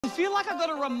feel like I've got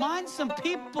to remind some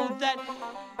people that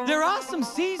there are some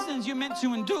seasons you're meant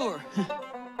to endure.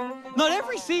 Not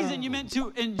every season you're meant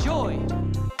to enjoy.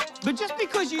 But just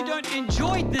because you don't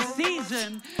enjoy the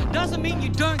season doesn't mean you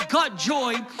don't got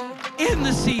joy in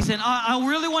the season. I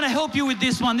really want to help you with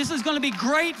this one. This is going to be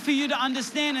great for you to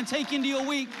understand and take into your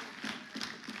week.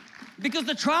 Because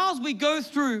the trials we go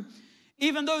through,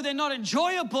 even though they're not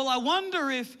enjoyable, I wonder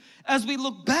if as we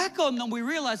look back on them, we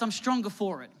realize I'm stronger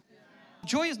for it.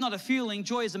 Joy is not a feeling,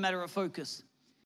 joy is a matter of focus.